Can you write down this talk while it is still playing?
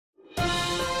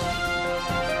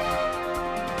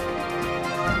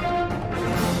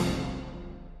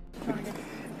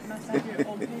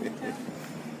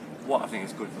think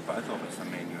it's good for both of us. I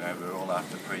mean, we're all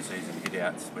after pre-season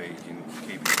hit-outs where you can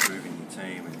keep improving your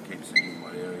team and keep seeing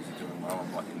what areas you're doing well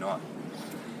and what you're not.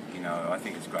 I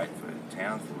think it's great for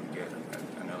Townsville to get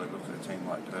an early look at a team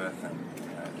like Perth and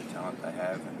the talent they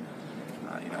have. And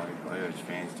I urge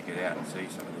fans to get out and see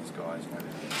some of these guys.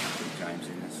 James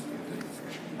Innes,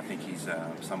 I think he's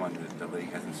someone that the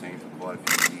league hasn't seen for quite a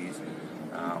few years.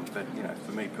 But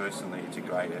for me personally, it's a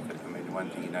great effort. I mean, the one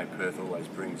thing Perth always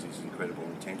brings is incredible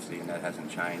intensity, and that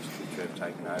hasn't changed with Trev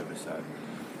taking over. So,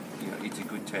 it's a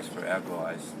good test for our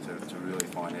guys to really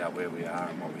find out where we are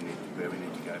and where we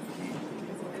need to go from here.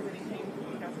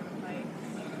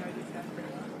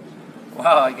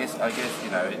 Well, I guess a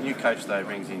new coach though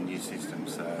brings in new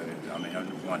systems. So I mean, I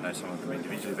might know some of them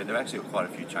individually, but there are actually quite a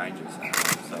few changes.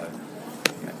 But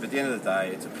at the end of the day,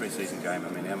 it's a pre-season game. I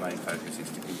mean, our main focus is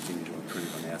to continue to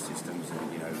improve on our systems,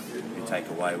 and we take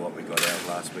away what we got out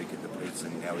last week at the Blitz,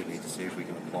 and now we need to see if we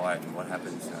can apply it and what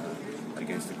happens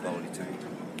against a quality team.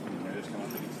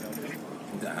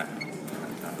 No.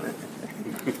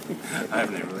 I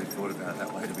haven't even really thought about it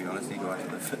that way, to be honest. You guys are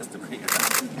the first to bring it up.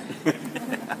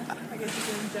 I guess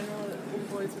in general, all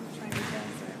boys with training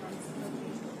camps, so everyone's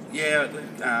Yeah,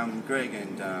 Greg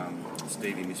and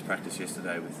Stevie missed practice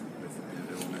yesterday with a bit of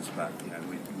illness, but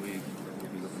we'll be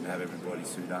looking to have everybody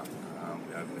suit up,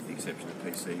 with the exception of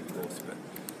PC, of course. But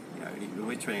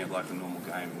we're treating it like a normal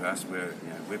game. For us, we're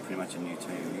pretty much a new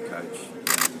team, new coach,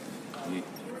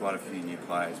 quite a few new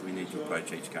players. We need to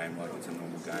approach each game like it's a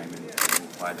normal game, and we'll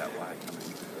play that way. I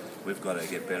mean, we've got to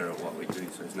get better at what we do,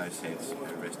 so there's no sense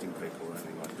arresting people or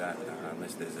anything like that,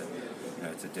 unless there's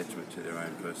it's a detriment to their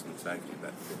own personal safety.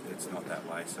 But it's not that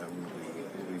way, so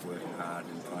we'll be working hard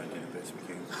and trying to do the best we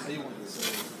can. How do you want to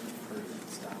see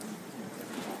improvement start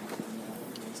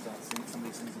seeing some of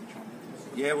these things that you're trying to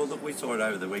do? Yeah, well, look, we saw it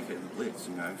over the week at the Blitz.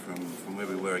 From where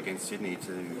we were against Sydney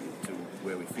to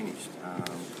where we finished.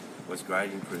 Was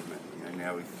great improvement.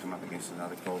 Now we come up against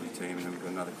another quality team, and then we've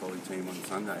got another quality team on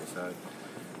Sunday. So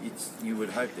you would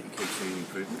hope that you keep seeing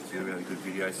improvements. We had a good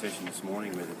video session this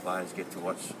morning where the players get to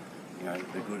watch,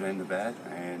 the good and the bad,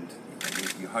 and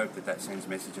you hope that sends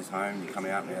messages home. You come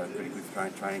out and we had a pretty good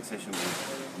training session where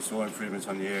we saw improvements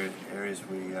on the areas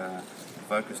we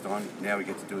focused on. Now we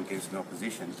get to do it against an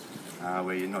opposition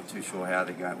where you're not too sure how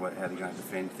they're going to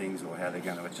defend things or how they're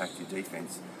going to attack your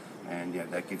defence. And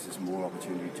that gives us more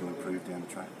opportunity to improve down the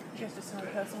track. just a sort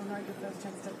of personal note, your first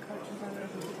chance to coach in front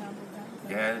of the Townsville.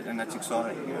 Yeah, and that's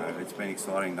exciting. It's been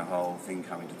exciting, the whole thing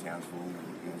coming to Townsville.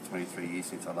 23 years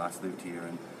since I last lived here,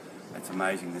 and it's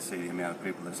amazing to see the amount of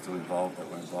people that are still involved that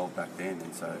were involved back then.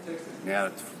 And so now,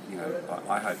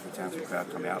 I hope the Townsville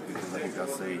crowd come out, because I think they'll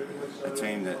see a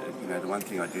team that, the one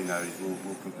thing I do know is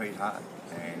we'll compete hard,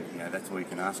 and that's all you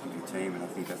can ask of your team. And I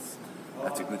think that's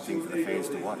a good thing for the fans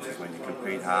to watch, is when you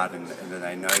compete hard and then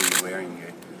they know you're wearing your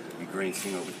green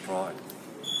singlet with pride.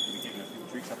 Do you get any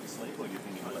tricks up your sleeve, or do you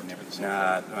think you'll never the same?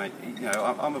 Nah, mate,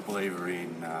 I'm a believer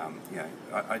in,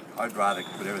 I'd rather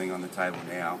put everything on the table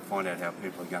now, find out how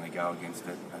people are going to go against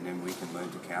it, and then we can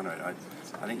learn to counter it.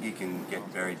 I think you can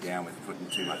get buried down with putting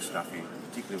too much stuff in,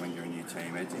 particularly when you're a new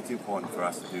team. It's important for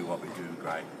us to do what we do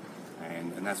great,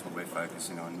 and that's what we're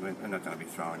focusing on. We're not going to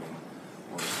be throwing in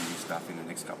all this new stuff in the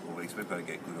next couple of weeks. We've got to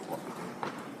get good at what we do.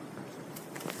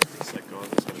 It's that guy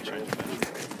that's going to change it.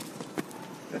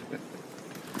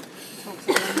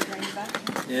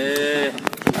 Yeah.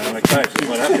 I'm a coach.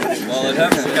 What happened? Well, it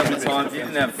happens a couple of times. You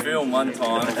didn't have film one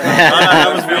time. No,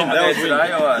 that was film there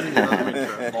today, or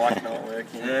what? Mic not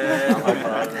working. Yeah.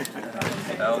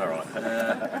 That was all right.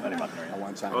 I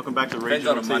won't say. Welcome back to Depends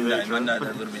regional on a Monday. TV. Monday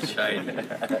they're a little bit shady. You're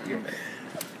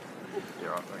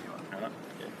right, where you are. Yeah.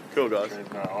 Cool, guys.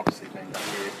 Obviously being back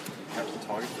here, Captain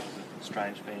Tigers, it's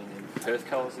strange being in Perth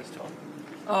colours this time.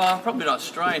 Oh, probably not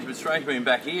strange, but strange being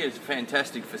back here. It's a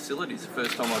fantastic facility. It's the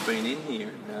first time I've been in here.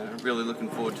 Really looking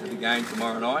forward to the game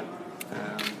tomorrow night.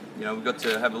 We've got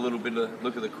to have a little bit of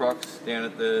look at the Crocs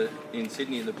down in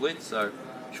Sydney in the Blitz. So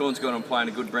Shawn's got on playing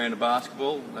a good brand of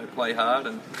basketball. They play hard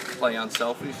and play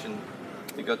unselfish, and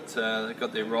they've got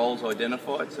their roles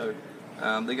identified. So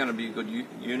they're going to be a good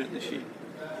unit this year.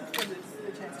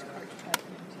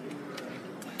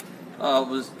 I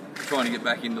was trying to get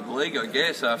back into the league, I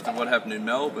guess, after what happened in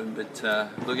Melbourne. But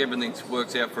look, everything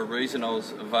works out for a reason. I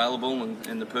was available,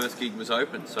 and the Perth gig was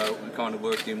open, so it kind of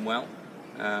worked in well.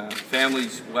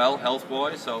 Family's well,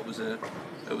 health-wise, so it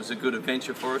was a good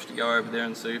adventure for us to go over there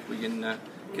and see if we can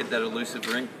get that elusive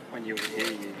ring. When you were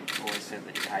here, you always said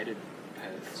that you hated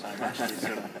Perth so much.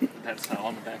 That's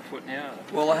on the back foot now.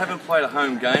 Well, I haven't played a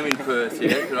home game in Perth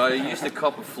yet, but I used to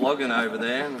cop a flogging over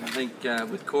there. And I think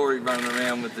with Corey running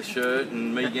around with the shirt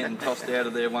and me getting tossed out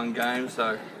of there one game,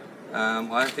 so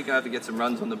I think I have to get some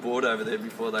runs on the board over there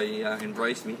before they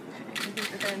embrace me. Do you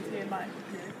think the fans here might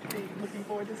be looking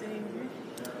forward to seeing you?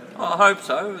 I hope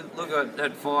so. Look, I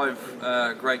had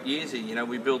 5 great years here. You know,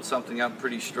 we built something up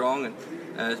pretty strong, and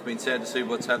it's been sad to see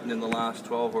what's happened in the last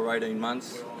 12 or 18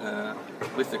 months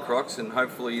with the Crocs, and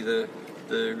hopefully the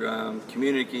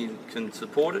community can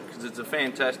support it, because it's a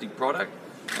fantastic product,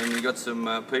 and we've got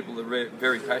some people that are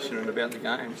very passionate about the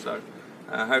game. So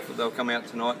hopefully they'll come out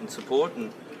tonight and support,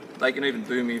 and they can even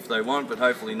boo me if they want, but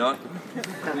hopefully not.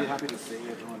 Are you happy to see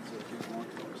everyone sort of keep on?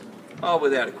 Oh,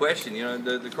 without a question. You know,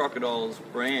 the Crocodiles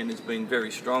brand has been very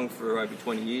strong for over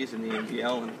 20 years in the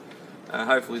NBL, and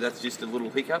hopefully that's just a little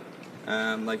hiccup.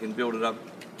 They can build it up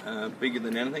bigger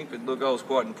than anything. But look, I was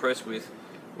quite impressed with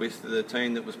the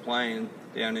team that was playing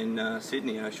down in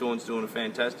Sydney. Shawn's doing a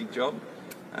fantastic job,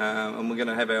 and we're going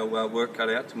to have our work cut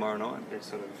out tomorrow night. They're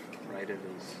sort of rated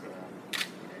as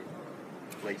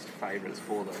least favourites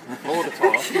for the title.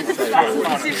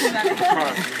 I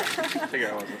figure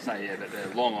I was going to say, yeah, but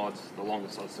they're long odds, the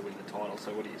longest odds to win the title.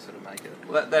 So what do you sort of make it?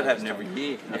 Well, that happened every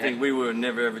year. I think we were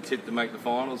never ever tipped to make the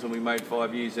finals, and we made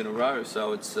 5 years in a row.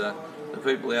 So it's the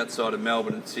people outside of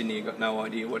Melbourne and Sydney have got no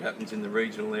idea what happens in the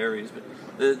regional areas. But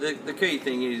the key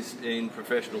thing is in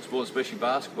professional sports, especially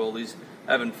basketball, is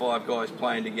having 5 guys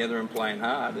playing together and playing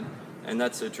hard, and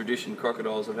that's a tradition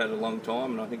Crocodiles have had a long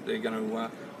time, and I think they're going to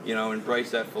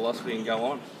embrace that philosophy and go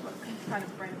on. Kind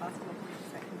of brand basketball point.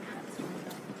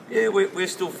 Yeah, we're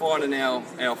still finding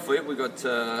our feet. We've got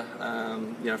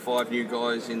 5 new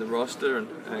guys in the roster, and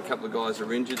a couple of guys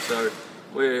are injured, so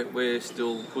we're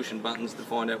still pushing buttons to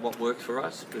find out what works for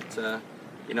us. But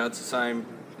it's the same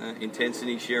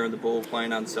intensity, sharing the ball,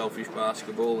 playing unselfish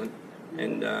basketball,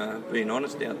 and being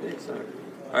honest out there. So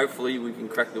hopefully we can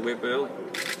crack the whip early.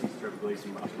 Trevor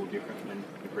Gleeson basketball different than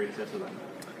the predecessor then?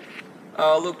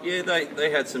 Oh, look, yeah,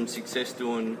 they had some success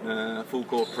doing full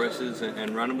court presses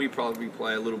and running. We probably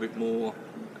play a little bit more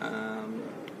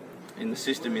in the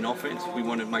system in offence. We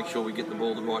want to make sure we get the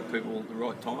ball to the right people at the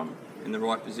right time, in the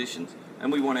right positions,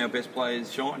 and we want our best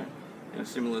players shining.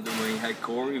 Similar to when we had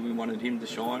Corey, we wanted him to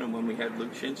shine, and when we had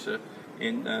Luke Shenser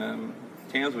in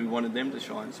Townsville, we wanted them to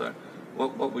shine. So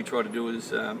what we try to do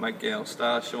is make our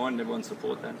stars shine, and everyone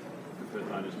support that. The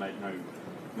first owner's made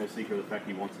no secret of the fact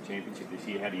he wants a championship this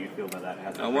year. How do you feel about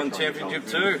that? I won a championship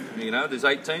too. There's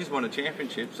 8 teams won a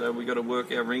championship, so we've got to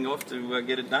work our ring off to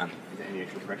get it done. Is there any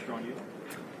extra pressure on you?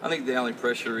 I think the only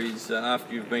pressure is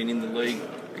after you've been in the league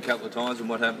a couple of times and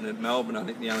what happened at Melbourne, I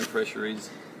think the only pressure is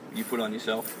you put on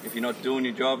yourself. If you're not doing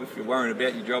your job, if you're worrying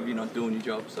about your job, you're not doing your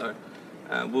job. So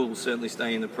we'll certainly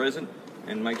stay in the present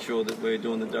and make sure that we're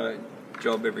doing the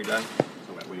job every day.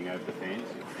 So about winning over the fans,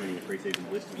 winning the pre-season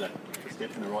list, is that a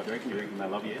step in the right direction? Do you reckon they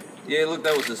love you? Yeah, look,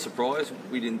 that was a surprise.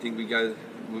 We didn't think we'd go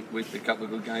with a couple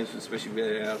of good games, especially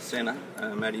with our centre,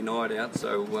 Matty Knight out.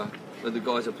 So the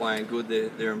guys are playing good.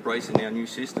 They're embracing our new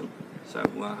system. So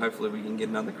hopefully we can get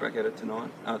another crack at it tomorrow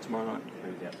night.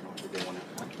 Who's out tonight? Is there one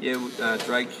out tonight? Yeah,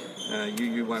 Drake,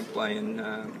 you won't play in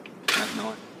that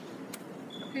night.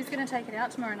 Who's going to take it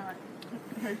out tomorrow night?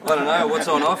 I don't know, what's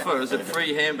on offer? Is it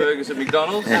free hamburgers at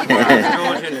McDonald's? Is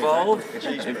George involved?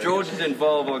 If George is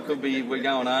involved, we're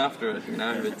going after it, but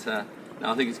no,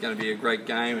 I think it's going to be a great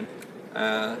game,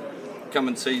 and come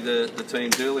and see the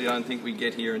teams early. I don't think we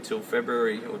get here until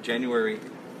February or January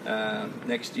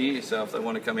next year, so if they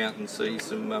want to come out and see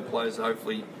some players,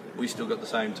 hopefully we still got the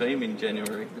same team in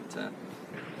January,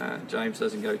 but James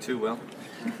doesn't go too well.